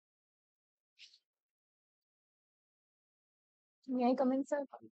May I come in, sir?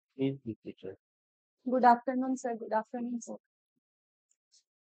 Please be seated. Good afternoon, sir. Good afternoon, sir.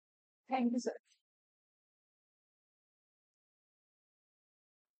 Thank you, sir.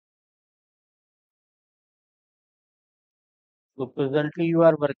 So presently you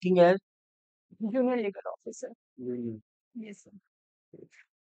are working as Junior legal officer. union. Yes, sir.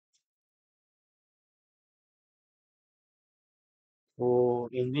 So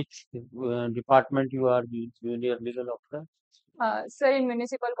in which department you are the junior legal officer? Sir, in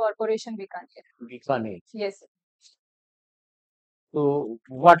Municipal Corporation, Bikaner. Bikaner. Yes, sir. So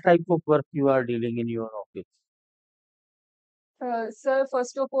what type of work you are dealing in your office? Sir,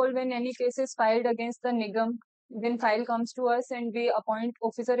 first of all, when any case is filed against the Nigam, when file comes to us and we appoint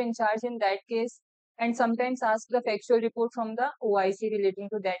officer in charge in that case, and sometimes ask the factual report from the OIC relating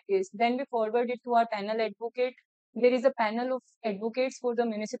to that case. Then we forward it to our panel advocate. There is a panel of advocates for the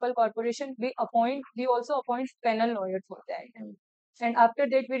municipal corporation. We also appoint panel lawyer for that. And after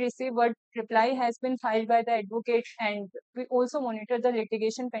that, we receive what reply has been filed by the advocate, and we also monitor the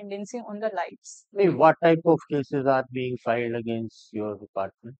litigation pendency on the lights. What type of cases are being filed against your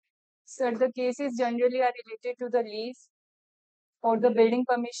department? Sir, the cases generally are related to the lease or the building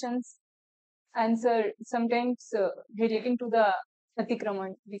permissions, and sir, sometimes relating to the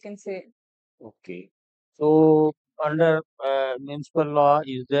atikraman, we can say. Okay. So under municipal law,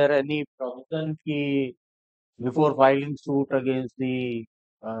 is there any provision ki before filing suit against the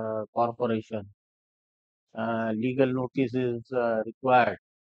corporation, legal notice is required?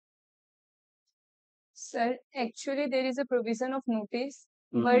 Sir, actually, there is a provision of notice,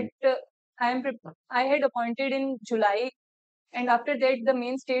 Mhm. but I had appointed in July, and after that, the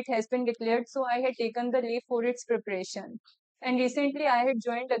main state has been declared, so I had taken the leave for its preparation. And recently, I had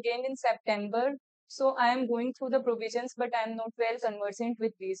joined again in September, so I am going through the provisions, but I am not well conversant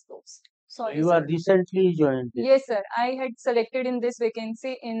with these laws. Sorry, You are sir. recently joined this. Yes, sir. I had selected in this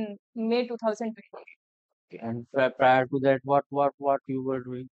vacancy in May 2020. And prior to that, what you were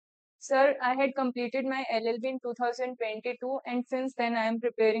doing? Sir, I had completed my LLB in 2022, and since then I am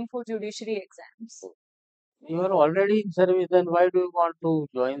preparing for judiciary exams. You are already in service, then why do you want to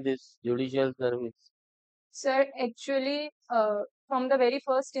join this judicial service? Sir, actually, from the very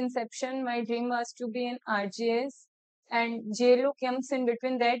first inception, my dream was to be an RJS, and JLO comes in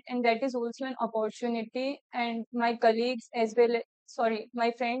between that, and that is also an opportunity. And my colleagues as well,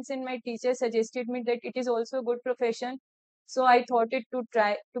 my friends and my teachers suggested me that it is also a good profession. So I thought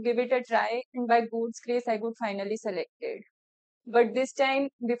to give it a try, and by God's grace, I got finally selected. But this time,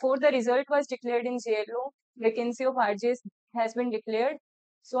 before the result was declared in JLO, vacancy of RJS has been declared.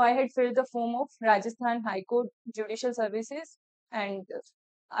 So I had filled the form of Rajasthan High Court Judicial Services, and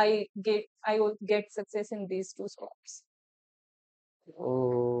I will get success in these two spots.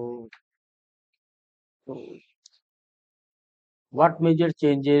 Oh, so what major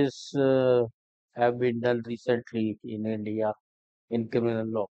changes have been done recently in India in criminal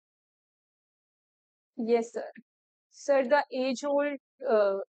law? Yes, sir. Sir, the age-old,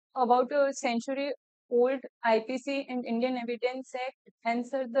 about a century-old IPC and Indian Evidence Act, and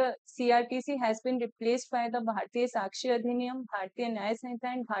sir, the CRPC has been replaced by the Bharatiya Sakshi Adhiniyam, Bharatiya Nyaya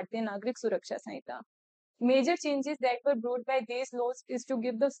Sanhita, and Bharatiya Nagrik Suraksha Sanhita. Major changes that were brought by these laws is to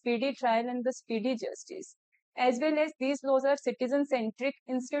give the speedy trial and the speedy justice. As well as these laws are citizen-centric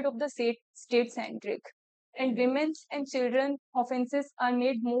instead of the state-centric. And women's and children offenses are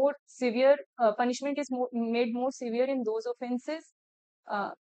made more severe. Punishment is made more severe in those offenses. Uh,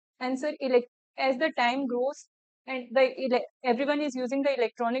 and sir, as the time grows and everyone is using the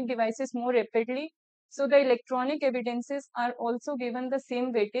electronic devices more rapidly, so the electronic evidences are also given the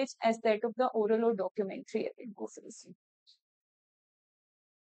same weightage as that of the oral or documentary evidences.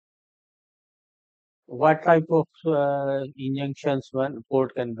 What type of injunctions one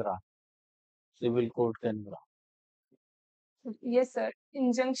court can grant? Civil court can grant. Yes, sir.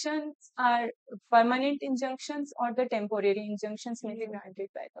 Injunctions are permanent injunctions or the temporary injunctions may be granted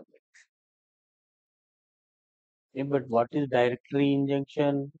by the court. Yeah, but what is directory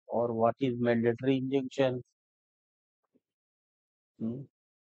injunction or what is mandatory injunction? Hmm?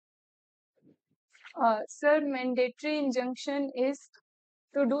 Sir, mandatory injunction is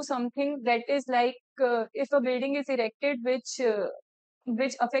to do something that is like if a building is erected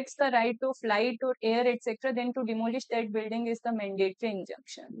which affects the right of light or air, etc., then to demolish that building is the mandatory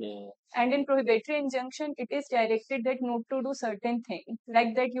injunction. Yeah. And in prohibitory injunction, it is directed that not to do certain things,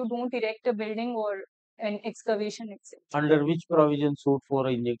 like that you don't erect a building or an excavation, etc. Under which provision suit for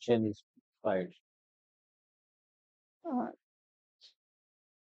injunction is filed? Uh,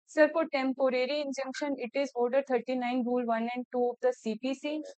 Sir, for temporary injunction, it is Order 39, Rule 1 and 2 of the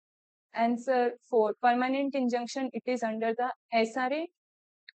CPC. Answer 4. Permanent injunction, it is under the SRA,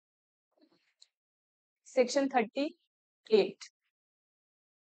 section 38.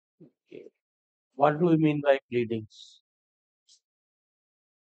 Okay. What do you mean by pleadings?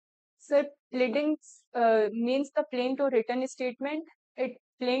 Sir, pleadings means the plaint or written statement.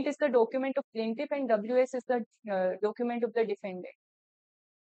 Plaint is the document of plaintiff and WS is the document of the defendant.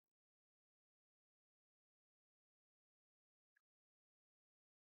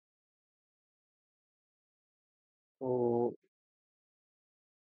 So,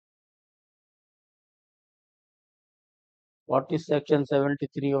 what is Section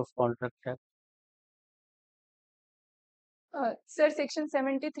 73 of Contract Act? Sir, Section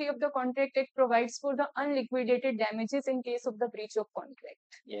 73 of the Contract Act provides for the unliquidated damages in case of the breach of contract.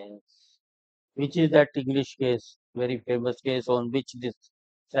 Yes. Which is that English case, very famous case on which this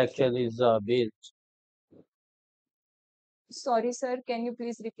section is based? Sorry, sir, can you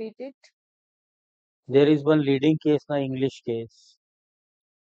please repeat it? There is one leading case, na English case.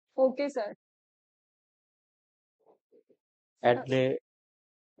 Okay, sir. ADJ.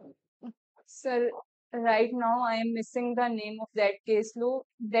 Sir, right now I am missing the name of that case law.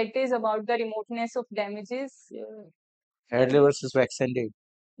 That is about the remoteness of damages. ADJ versus Vaccinated.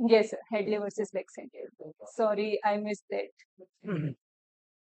 Yes, sir. Headley versus Vaccinated. Sorry, I missed that.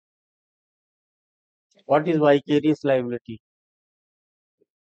 What is vicarious liability?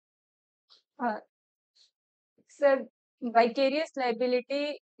 Sir, vicarious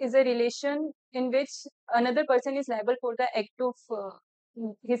liability is a relation in which another person is liable for the act of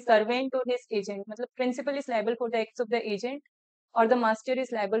his servant or his agent. Matlab, principal is liable for the acts of the agent or the master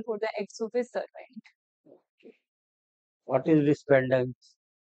is liable for the acts of his servant. What is respondents?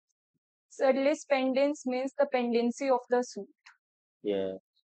 Sir, lis pendens means the pendency of the suit. Yeah.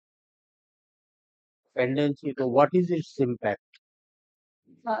 Pendency. So what is its impact?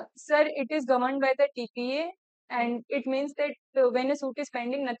 Sir, it is governed by the TPA and it means that when a suit is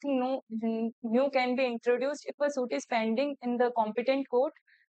pending, nothing new can be introduced. If a suit is pending in the competent court,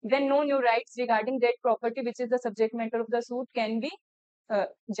 then no new rights regarding that property, which is the subject matter of the suit, can be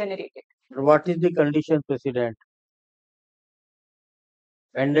generated. What is the condition precedent?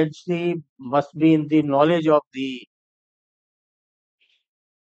 Pendency must be in the knowledge of the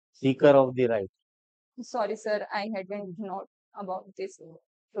seeker of the right. Sorry, sir, I hadn't known about this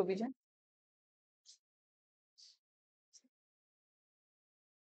provision.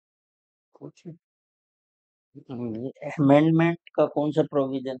 Amendment का कौन सा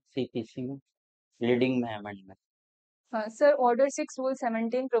provision CPC में leading में amendment Sir, Order 6 Rule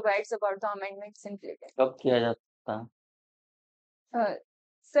 17 provides about the amendments in pleading. कब किया जाता है?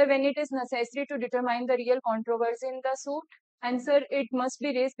 Sir, when it is necessary to determine the real controversy in the suit, and sir, it must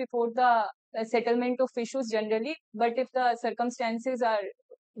be raised before the settlement of issues generally, but if the circumstances are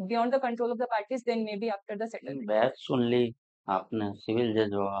beyond the control of the parties, then maybe after the settlement. बहस सुन ली आपने, civil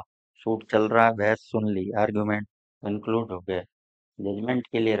जज हो, shoot चल रहा है, बहस सुन ली, argument conclude हो गए, जजमेंट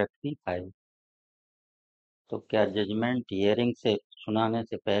के लिए रखती फाइल, तो क्या जजमेंट हियरिंग से सुनाने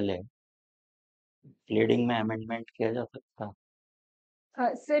से पहले प्लीडिंग में अमेंडमेंट किया जा सकता है?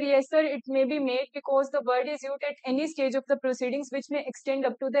 Sir, yes, sir, it may be made because the word is used at any stage of the proceedings, which may extend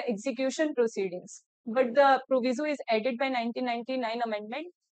up to the execution proceedings. But the proviso is added by 1999 amendment,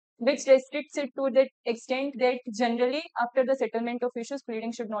 which restricts it to that extent that generally after the settlement of issues,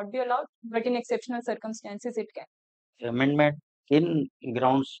 pleading should not be allowed, but in exceptional circumstances it can. Amendment किन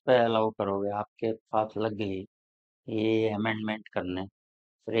grounds पे allow करोगे? आपके पास लग गई ये amendment करने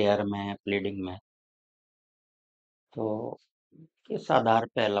prayer में, pleading में, तो किस आधार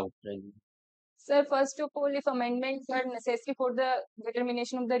पे अलाउ करेंगे? Sir, first of all, if amendments are necessary for the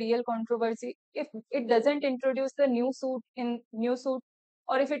determination of the real controversy, if it doesn't introduce the new suit,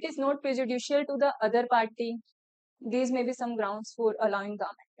 or if it is not prejudicial to the other party, these may be some grounds for allowing the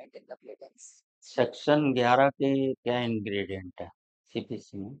amendment in the pleadings. Section 11 के क्या ingredient है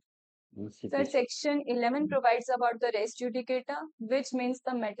CPC में? Sir, Section 11 provides about the res judicata, which means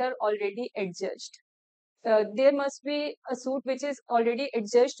the matter already adjudged. There must be a suit which is already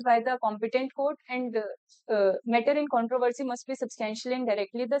adjudged by the competent court, and matter in controversy must be substantially and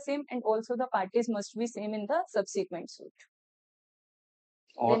directly the same, and also the parties must be same in the subsequent suit.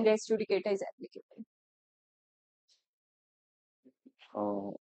 Then res judicata is applicable.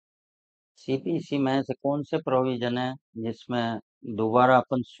 CPC में से कौन से provision है जिसमें दोबारा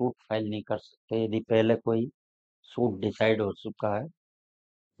अपन suit file नहीं कर सकते यदि पहले कोई सूट डिसाइड हो चुका है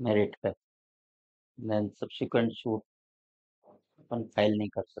मेरिट पे, देन सब्सिक्वेंट सूट अपन फाइल नहीं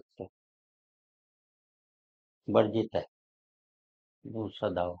कर सकते, वर्जित है दूसरा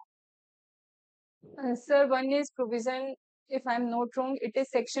दावा? Sir, one is provision if I'm not wrong, it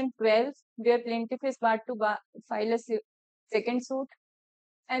is section 12, where plaintiff is barred to file a second suit.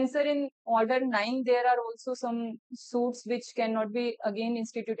 And sir, in order 9, there are also some suits which cannot be again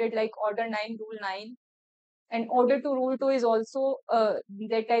instituted, like order 9, rule 9. And order to rule 2 is also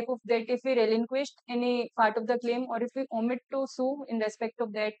that type of that if we relinquished any part of the claim, or if we omit to sue in respect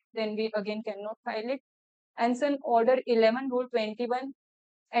of that, then we again cannot file it. And sir, order 11, rule 21,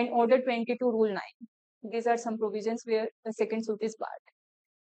 and order 22, rule 9. These are some provisions where the second suit is barred.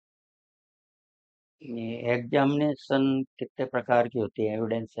 Examination कितने प्रकार की होती है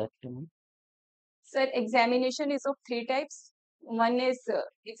evidence act में? Sir, examination is of 3 types. One is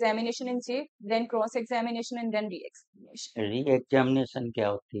examination in chief, then cross examination, and then re-examination. री-एग्जामिनेशन क्या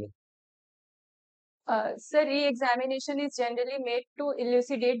होती है? Sir, re-examination is generally made to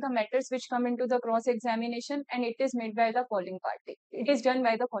elucidate the matters which come into the cross examination, and it is made by the calling party. It is done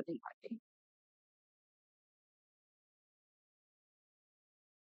by the calling party.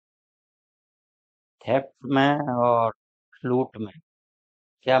 Theft में और लूट में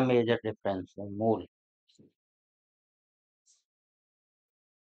क्या major difference है, मूल?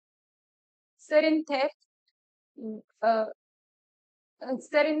 Sir, in theft, uh,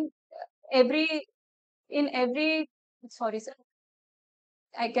 sir, every in every sorry, sir.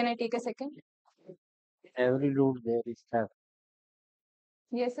 Can I take a second? Every loot there is theft.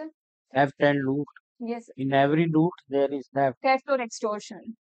 Yes, sir. Theft and loot. Yes, sir. In every loot there is theft. Theft or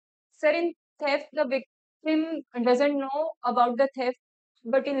extortion. Sir, in theft, the victim doesn't know about the theft,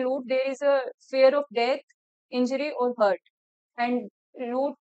 but in loot, there is a fear of death, injury, or hurt. And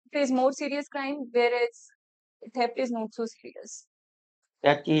loot is more serious crime, whereas theft is not so serious.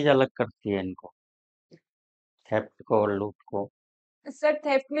 क्या चीज अलग करती है इनको, theft को और लूट को? सर,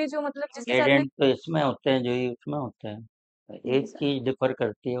 थेफ्ट में जो मतलब जिसके साथ में एजेंट तो इसमें होते हैं जो ये उसमें होते हैं, एक चीज डिफर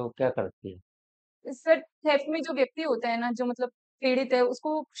करती है, वो क्या करती है? सर, थेफ्ट में जो व्यक्ति होता है ना, जो मतलब पीड़ित है,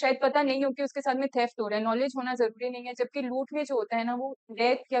 उसको शायद पता नहीं हो कि उसके साथ में थेफ्ट हो रहा है, नॉलेज होना जरूरी नहीं है। जबकि लूट में जो होता है ना, वो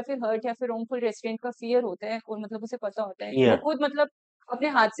डेथ या फिर हर्ट या फिर रॉन्गफुल रेस्ट्रेंट का फियर होता है, और मतलब उसे पता होता है, वो फियर, खुद मतलब अपने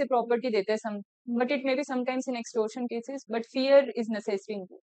हाथ से प्रॉपर्टी देता है सम, but it may be sometimes in extortion cases, but fear is necessary in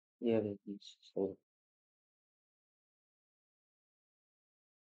लूट। Fear is.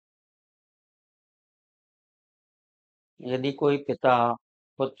 यदि कोई पिता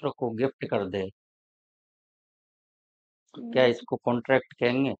पुत्र को गिफ्ट कर दे, क्या इसको कॉन्ट्रैक्ट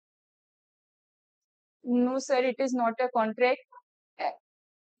कहेंगे? No sir, it is not a contract.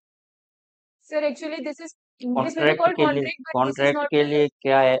 Sir, actually this is this may be contract called के लिए, contract, but this is contract not के a लिए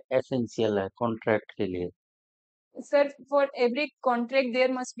क्या एसेंशियल है कॉन्ट्रैक्ट के लिए? sir, for every contract,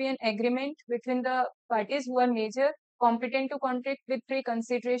 there must be an agreement between the parties who are major, competent to contract with free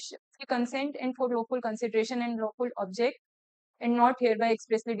consideration, free consent, and for lawful consideration and lawful object, and not hereby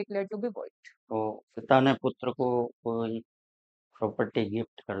expressly declared to be void. तो पिता ने पुत्र को कोई property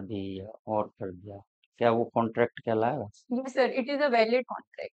gift कर दी या और कर दिया, क्या वो कॉन्ट्रैक्ट कहलाएगा? Yes, sir, it is a valid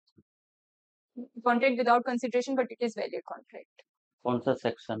contract. Contract without consideration, but it is valid contract. कौन सा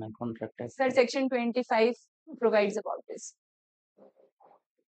सेक्शन है contract act? Sir, section 25 provides about this.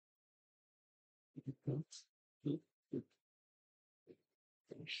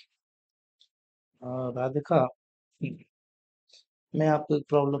 Radhika, मैं आपको एक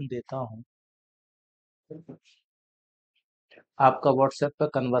प्रॉब्लम देता हूँ। आपका व्हाट्सएप पे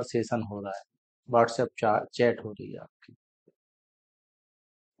कन्वर्सेशन हो रहा है, व्हाट्सएप चैट हो रही है आपकी,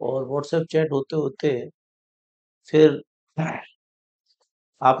 और व्हाट्सएप चैट होते होते फिर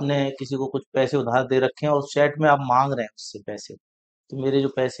आपने किसी को कुछ पैसे उधार दे रखे हैं और चैट में आप मांग रहे हैं उससे पैसे, तो मेरे जो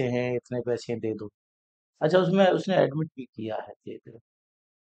पैसे हैं इतने पैसे दे दो। अच्छा, उसमें उसने एडमिट भी किया है, दे दो।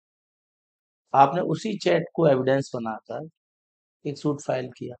 आपने उसी चैट को एविडेंस बनाकर एक सूट फाइल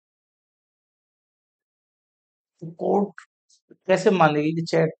किया, तो कोर्ट कैसे मानेगी कि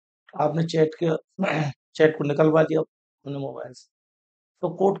चैट, आपने चैट के चैट को निकलवा दिया अपने मोबाइल से, तो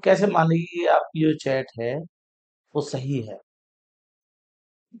कोर्ट कैसे मानेगी कि आपकी जो चैट है वो सही है?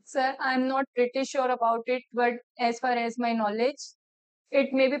 Sir, I am not pretty sure about it, but as far as my knowledge, it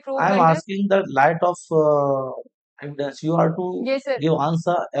may be proved I am under. asking the light of evidence. You are to Yes, sir. give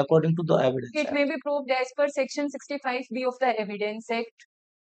answer according to the evidence. It may be proved as per section 65B of the Evidence Act.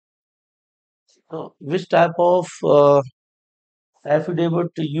 So, which type of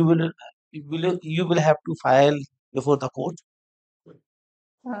affidavit you will have to file before the court?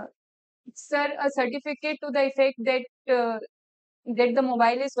 Sir, a certificate to the effect that that the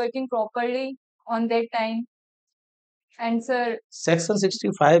mobile is working properly on that time. And sir, Section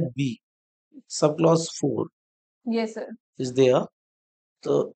 65B, subclause 4 yes, sir. is there.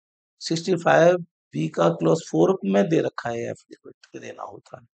 तो 65B का clause 4 में दे रखा है affidavit देना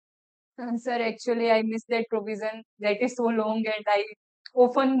होता है। Sir, actually, I missed that provision. That is so long, and I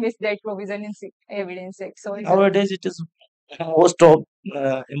often miss that provision in evidence act. Sorry, sir. Nowadays it is most of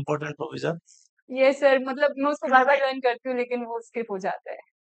important provision. Yes, sir. मतलब मैं उसको बार-बार join करती हूँ, लेकिन वो skip हो जाता है.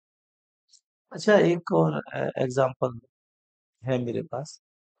 अच्छा, एक और एग्जांपल है मेरे पास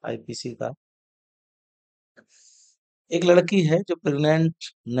आईपीसी का। एक लड़की है जो प्रेग्नेंट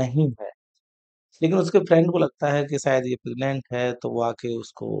नहीं है, लेकिन उसके फ्रेंड को लगता है कि शायद ये प्रेग्नेंट है, तो वो आके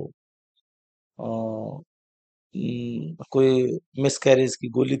उसको कोई मिसकैरेज की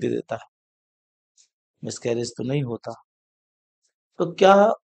गोली दे देता है। मिसकैरेज तो नहीं होता। तो क्या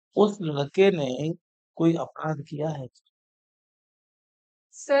उस लड़के ने कोई अपराध किया है?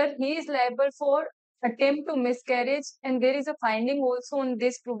 Sir, he is liable for attempt to miscarriage, and there is a finding also on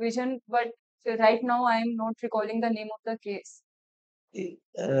this provision, but right now I am not recalling the name of the case.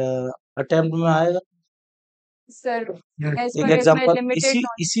 Attempt में आएगा? Sir, as एक far as my example limited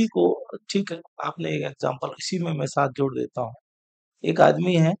knowledge. इसी को, ठीक है, आपने एक example इसी में मैं साथ जोड़ देता हूँ। एक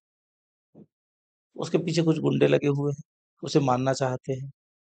आदमी है, उसके पीछे कुछ गुंडे लगे हुए हैं, उसे मारना चाहते हैं।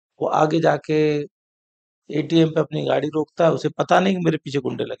 वो आगे जाके एटीएम पे अपनी गाड़ी रोकता है, उसे पता नहीं कि मेरे पीछे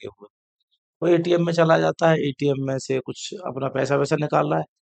गुंडे लगे हुए हैं। वो एटीएम में चला जाता है, एटीएम में से कुछ अपना पैसा वैसा निकाल रहा है।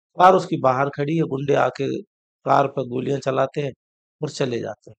 कार उसकी बाहर खड़ी है, गुंडे आके कार पर गोलियां चलाते हैं और चले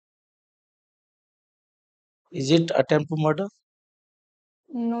जाते हैं। Is it attempt to murder?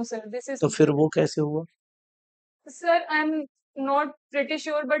 No, sir, this is. तो फिर वो कैसे हुआ? Sir, I'm not pretty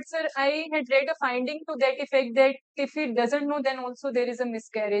sure, but sir, I had read a finding to that effect that if he doesn't know, then also there is a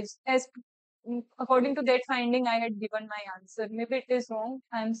miscarriage. As according to that finding, I had given my answer. Maybe it is wrong.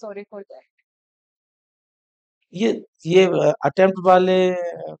 I'm sorry for that. ये ये attempt वाले,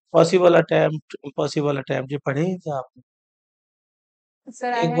 possible attempt, impossible attempt, ये पढ़े हैं क्या आपने?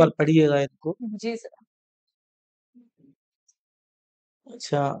 Sir, I एक बार had. पढ़िएगा इनको। जी sir.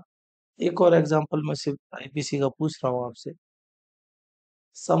 अच्छा, एक और एग्जांपल मैं सिर्फ आईपीसी का पूछ रहा हूँ आपसे।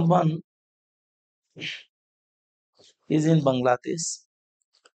 समवन इज इन बांग्लादेश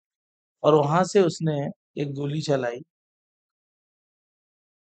और वहां से उसने एक गोली चलाई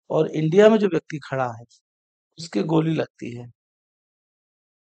और इंडिया में जो व्यक्ति खड़ा है उसके गोली लगती है।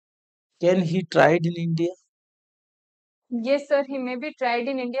 Can he tried in India? Yes, sir, he may be tried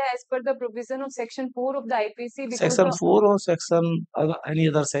in India as per the provision of Section 4 of the IPC because section the 4 और section any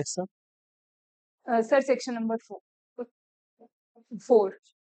other section? sir, section number 4.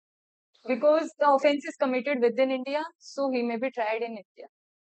 Because the offense is committed within India, so he may be tried in India.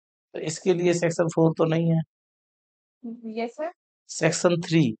 तो इसके लिए section 4 तो नहीं है। Yes, sir. Section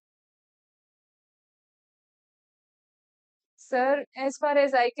 3? Sir, as far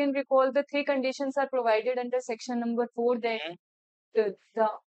as I can recall, the three conditions are provided under section number 4 that the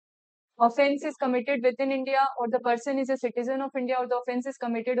offense is committed within India, or the person is a citizen of India, or the offense is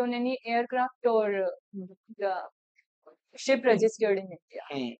committed on any aircraft or the ship registered in India.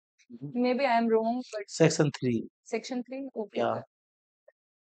 Maybe I am wrong, but section 3 section 3, okay. या Sir.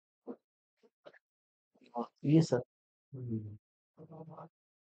 ये sir,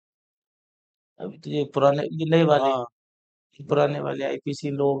 अभी तो ये पुराने, ये नए वाले, ये पुराने वाले आईपीसी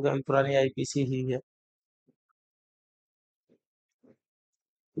लोग, अभी पुरानी आईपीसी ही है।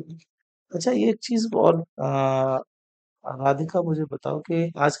 अच्छा, ये एक चीज और राधिका, मुझे बताओ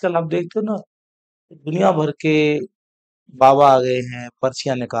कि आजकल आप देखते हो ना, दुनिया भर के बाबा आ गए हैं,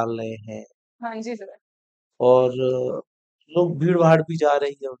 पर्चियां निकाल रहे हैं हाँ जी सर. और लोग भीड़ भाड़ भी जा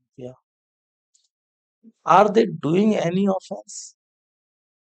रही है उनके यहाँ। Are they doing any offence?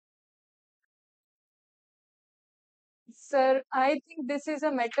 Sir, I think this is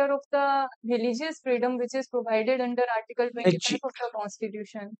a matter of the religious freedom which is provided under Article 25 of the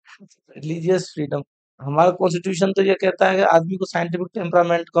Constitution. Religious freedom, हमारा कॉन्स्टिट्यूशन तो ये कहता है कि आदमी को साइंटिफिक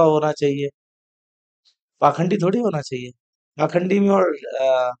टेम्परामेंट का होना चाहिए, पाखंडी थोड़ी होना चाहिए। पाखंडी में और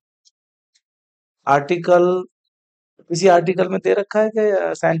आर्टिकल, किसी आर्टिकल में दे रखा है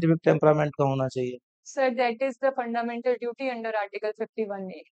कि साइंटिफिक टेम्परामेंट का होना चाहिए? Sir, that is the fundamental duty under Article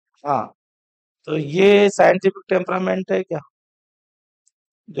 51A. हाँ, तो ये साइंटिफिक टेम्परामेंट है क्या,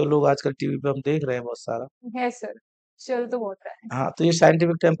 जो लोग आजकल टीवी पे हम देख रहे हैं बहुत सारा? Yes, sir. चल तो बहुत रहा है. हाँ, तो ये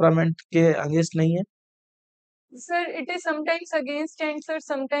साइंटिफिक टेम्परामेंट के अगेंस्ट नहीं है? Sir, it is sometimes against and sir,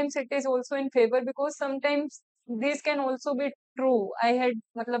 sometimes it is also in favor because sometimes these can also be true. I had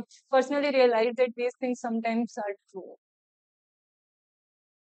मतलब personally realized that these things sometimes are true.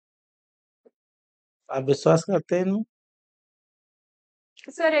 आप विश्वास करते हैं इनमें?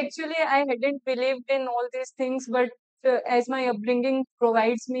 Sir, actually, I hadn't believed in all these things, but as my upbringing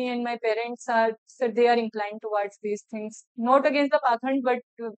provides me and my parents are, sir, they are inclined towards these things. Not against the Pakhand, but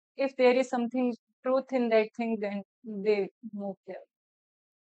if there is something truth in that thing, then they move there.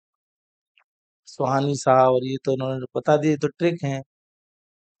 सुहानी सा, और ये तो उन्होंने बता दिए, तो trick है।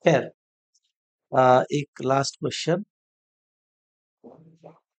 खैर, एक लास्ट क्वेश्चन,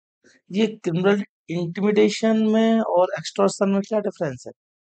 ये क्रिमिनल इंटिमिडेशन में और एक्सटॉर्शन में क्या डिफरेंस है?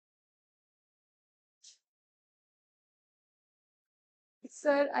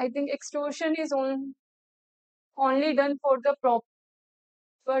 Sir, I think extortion is only done for the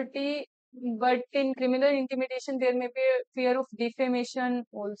property, but in criminal intimidation there may be a fear of defamation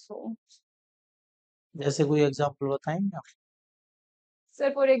also. जैसे कोई एग्जांपल बताएंगे आप?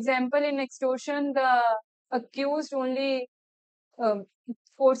 Sir, for example, in extortion, the accused only um,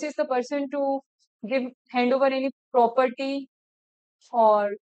 forces the person to hand over any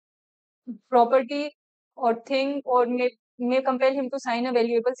or property or thing, or may compel him to sign a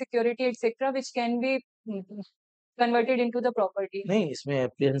valuable security, etc., which can be converted into the property. नहीं, इसमें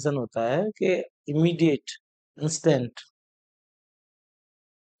apprehension होता है कि immediate, instant,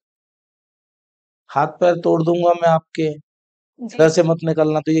 हाथ पैर तोड़ दूंगा मैं आपके, घर जी से मत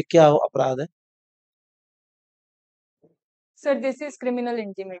निकलना, तो ये क्या अपराध है? सर, दिस इज क्रिमिनल हाँ,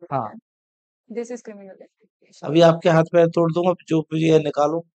 intimidation. This is criminal intimidation. अभी आपके हाथ पैर तोड़ दूंगा, जो भी है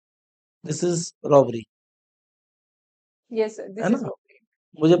निकालो, this is robbery, yes sir, है दिस इज ना? रॉबरी.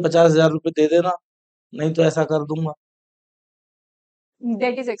 मुझे 50,000 रुपए दे देना, नहीं तो ऐसा कर दूंगा।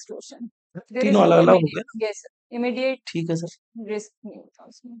 That is extortion. There is तीनों no अलग अलग हो गए immediate, ना? yes, immediate ठीक है सर। risk नहीं होता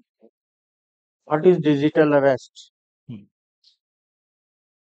उसमें. What is digital arrest?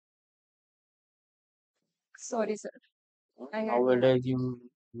 Sorry sir, I had Nowadays, you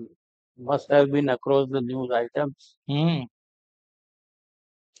must have been across the news items.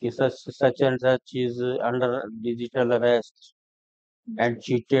 Such and such is under digital arrest and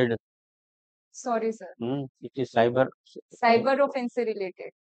cheated. sorry sir. It is cyber. Cyber offense से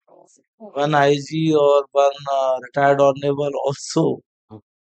related. One IG और one retired honourable also.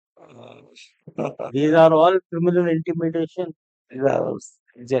 These are all criminal intimidation.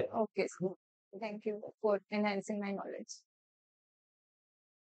 Okay sir. Thank you for enhancing my knowledge.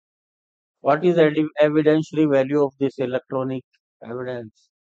 What is the evidentiary value of this electronic evidence?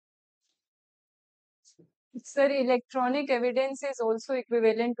 Sir, electronic evidence is also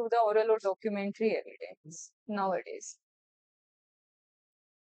equivalent to the oral or documentary evidence nowadays.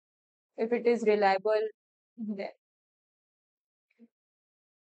 If it is reliable, then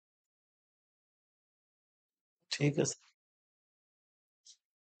ठीक है sir,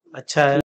 अच्छा है।